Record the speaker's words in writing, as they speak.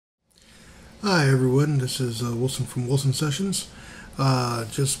Hi everyone, this is Wilson from Wilsen Sessions.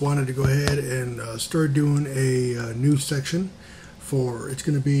 Just wanted to go ahead and start doing a new section for, it's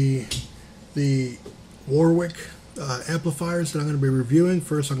going to be the Warwick amplifiers that I'm going to be reviewing.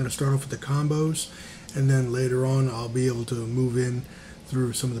 First I'm going to start off with the combos, and then later on I'll be able to move in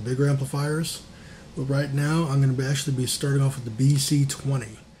through some of the bigger amplifiers. But right now I'm going to actually be starting off with the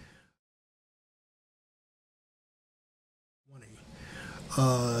BC20.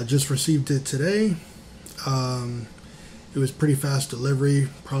 Just received it today. It was pretty fast delivery.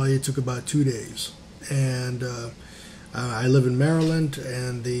 Probably took about 2 days. And I live in Maryland,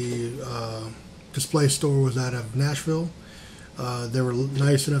 and the display store was out of Nashville. They were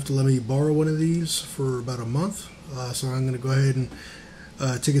nice enough to let me borrow one of these for about a month. So I'm going to go ahead and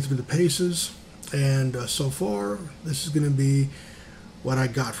take it through the paces. And so far, this is going to be what I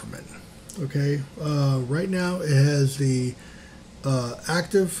got from it. Okay. Right now, it has the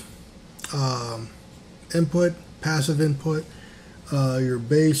active input, passive input, your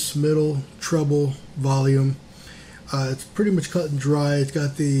bass, middle, treble, volume. It's pretty much cut and dry. It's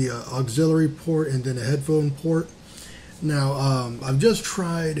got the auxiliary port and then a headphone port. Now, I've just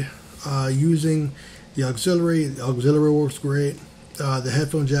tried using the auxiliary. The auxiliary works great. The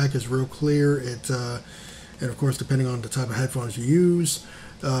headphone jack is real clear. And of course, depending on the type of headphones you use,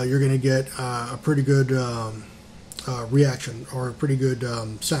 you're going to get a pretty good reaction, or a pretty good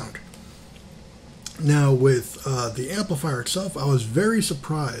sound. Now with the amplifier itself, I was very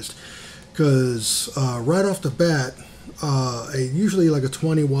surprised because right off the bat, usually like a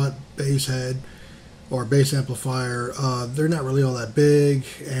 20 watt bass head or bass amplifier, they're not really all that big,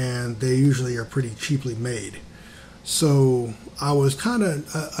 and they usually are pretty cheaply made. So I was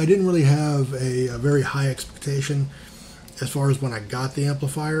I didn't really have a very high expectation as far as when I got the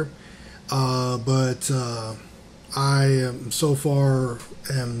amplifier, but I am so far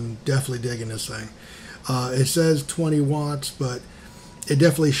am definitely digging this thing. It says 20 watts, but it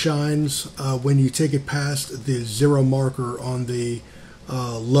definitely shines when you take it past the zero marker on the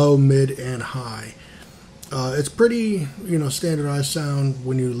low, mid, and high. It's pretty, standardized sound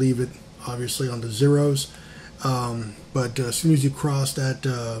when you leave it obviously on the zeros. But as soon as you cross that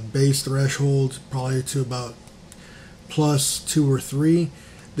bass threshold, probably to about +2 or 3,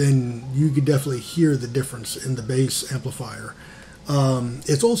 then you could definitely hear the difference in the bass amplifier.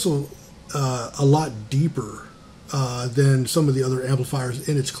 It's also a lot deeper than some of the other amplifiers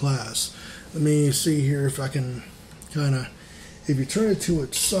in its class. Let me see here if I can if you turn it to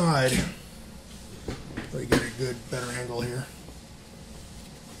its side, let me get a better angle here.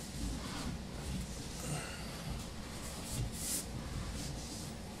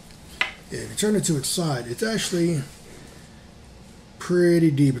 Yeah, if you turn it to its side, it's actually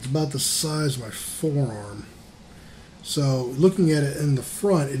pretty deep. It's about the size of my forearm. So looking at it in the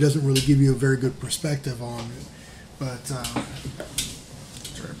front, it doesn't really give you a very good perspective on it. But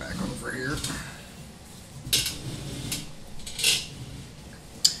turn it back over here.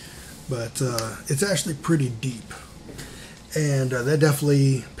 But it's actually pretty deep, and that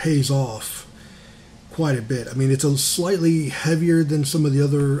definitely pays off quite a bit. I mean, it's a slightly heavier than some of the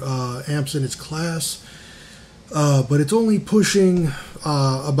other amps in its class. But it's only pushing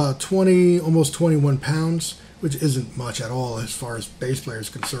about 20, almost 21 pounds, which isn't much at all as far as bass player is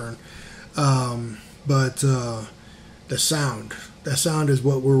concerned. But the sound, that sound is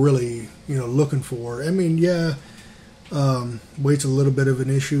what we're really, looking for. I mean, yeah, weight's a little bit of an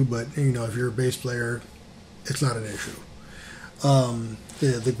issue, but if you're a bass player, it's not an issue.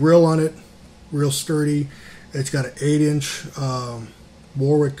 The grill on it, real sturdy. It's got an 8-inch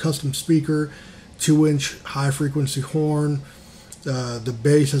Warwick custom speaker, 2-inch high-frequency horn. The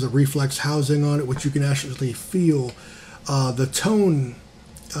bass has a reflex housing on it, which you can actually feel. The tone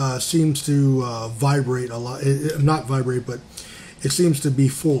seems to vibrate a lot. Not vibrate, but it seems to be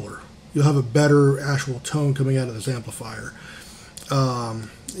fuller. You'll have a better actual tone coming out of this amplifier.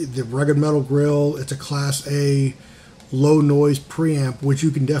 The rugged metal grill, it's a Class A low-noise preamp, which you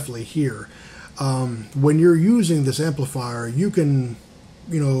can definitely hear. When you're using this amplifier, you can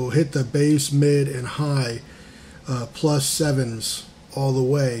hit the bass, mid, and high +7s all the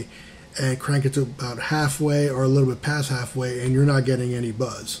way, and crank it to about halfway or a little bit past halfway, and you're not getting any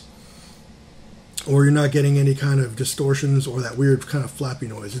buzz, or you're not getting any kind of distortions or that weird kind of flappy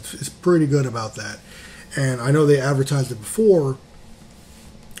noise. It's pretty good about that. And I know they advertised it before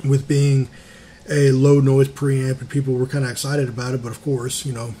with being a low noise preamp, and people were kind of excited about it, but of course,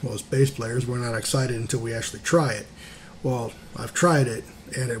 most bass players were not excited until we actually try it. Well, I've tried it,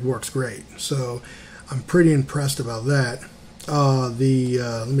 and it works great. So I'm pretty impressed about that. Let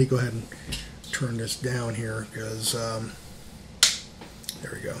me go ahead and turn this down here, because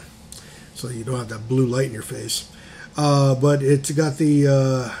there we go. so you don't have that blue light in your face. But it's got the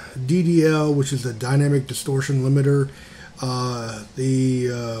DDL, which is the dynamic distortion limiter,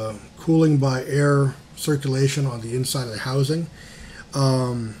 the cooling by air circulation on the inside of the housing.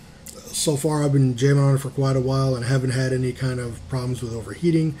 So far I've been jamming on it for quite a while and haven't had any kind of problems with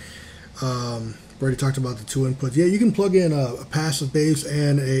overheating. Already talked about the 2 inputs. Yeah, you can plug in a passive bass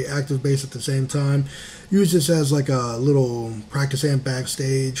and a active bass at the same time. Use this as like a little practice amp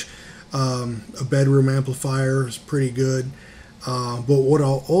backstage. A bedroom amplifier is pretty good. But what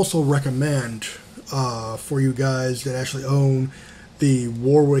I'll also recommend for you guys that actually own the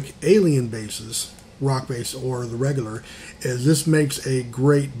Warwick Alien basses, rock bass or the regular, is this makes a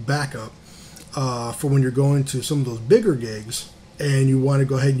great backup for when you're going to some of those bigger gigs and you want to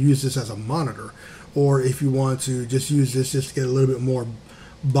go ahead and use this as a monitor, or if you want to just use this just to get a little bit more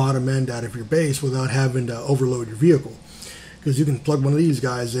bottom end out of your bass without having to overload your vehicle. Because you can plug one of these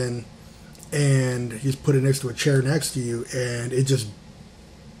guys in and just put it next to a chair next to you, and it just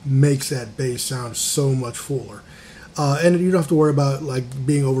makes that bass sound so much fuller. And you don't have to worry about like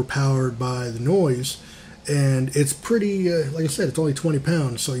being overpowered by the noise. And it's pretty, like I said, it's only 20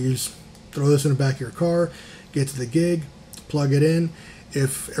 pounds. So you just throw this in the back of your car, get to the gig, plug it in.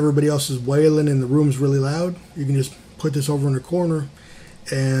 If everybody else is wailing and the room's really loud, you can just put this over in the corner,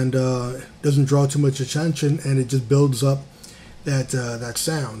 and it doesn't draw too much attention, and it just builds up that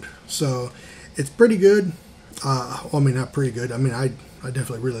sound. So it's pretty good. I mean, not pretty good. I mean, I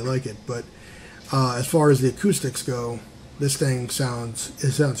definitely really like it. But as far as the acoustics go, this thing sounds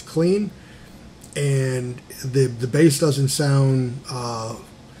clean, and the bass doesn't sound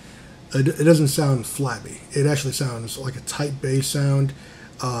it doesn't sound flabby. It actually sounds like a tight bass sound.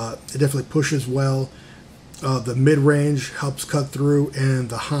 It definitely pushes well. The mid-range helps cut through, and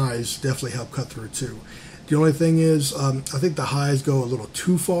the highs definitely help cut through too. The only thing is, I think the highs go a little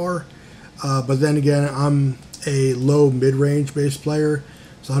too far, but then again, I'm a low mid-range bass player,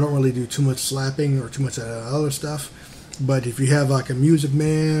 so I don't really do too much slapping or too much of that other stuff. But if you have like a Music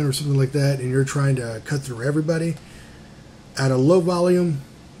Man or something like that, and you're trying to cut through everybody at a low volume,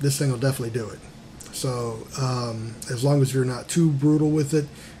 this thing will definitely do it. So as long as you're not too brutal with it,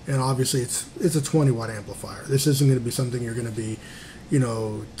 and obviously it's a 20 watt amplifier. This isn't going to be something you're going to be, you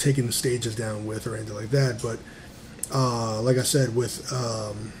know, taking the stages down with or anything like that. But like I said, with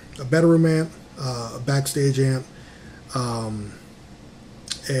a bedroom amp, a backstage amp,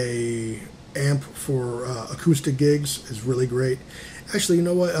 a amp for acoustic gigs is really great. Actually, you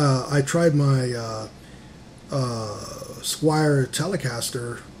know what? I tried my Squier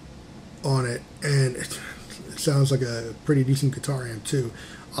Telecaster on it, and it sounds like a pretty decent guitar amp too.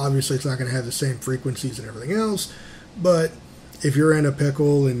 Obviously, it's not going to have the same frequencies and everything else, but if you're in a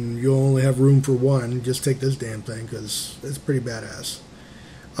pickle and you only have room for one, just take this damn thing, because it's pretty badass.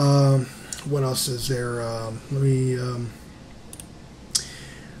 What else is there? Let me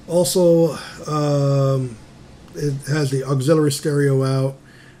also, it has the auxiliary stereo out,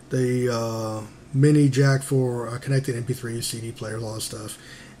 the mini jack for connected MP3, CD players, all that stuff,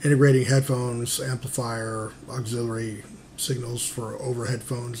 integrating headphones, amplifier, auxiliary signals for over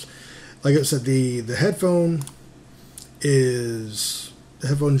headphones. Like I said, the headphone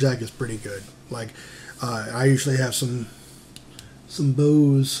jack is pretty good. Like I usually have some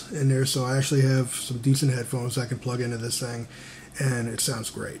Bose in there, so I actually have some decent headphones I can plug into this thing, and it sounds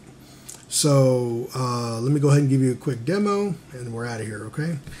great. So let me go ahead and give you a quick demo, and we're out of here,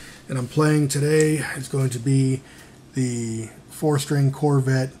 okay? And I'm playing today, it's going to be the 4-string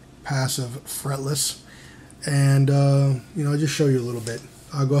Corvette passive fretless, and you know, I'll just show you a little bit.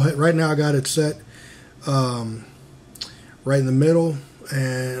 I'll go ahead. Right now I got it set right in the middle,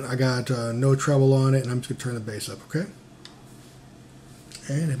 and I got no treble on it, and I'm just going to turn the bass up, okay?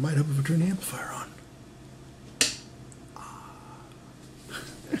 And it might help if I turn the amplifier on.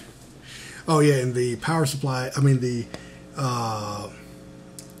 Oh yeah, and the power supply, I mean the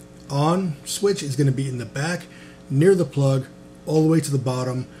on switch is going to be in the back near the plug all the way to the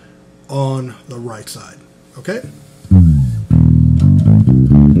bottom on the right side, okay?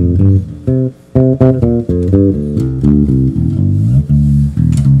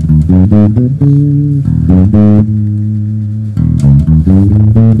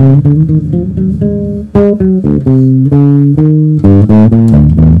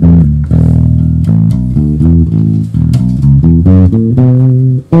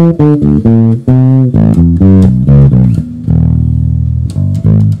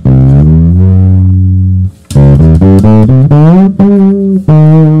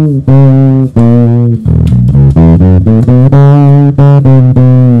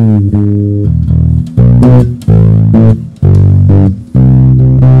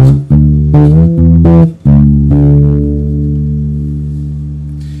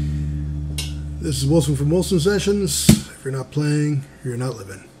 This is Wilson from Wilsen Sessions. If you're not playing, you're not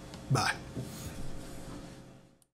living. Bye.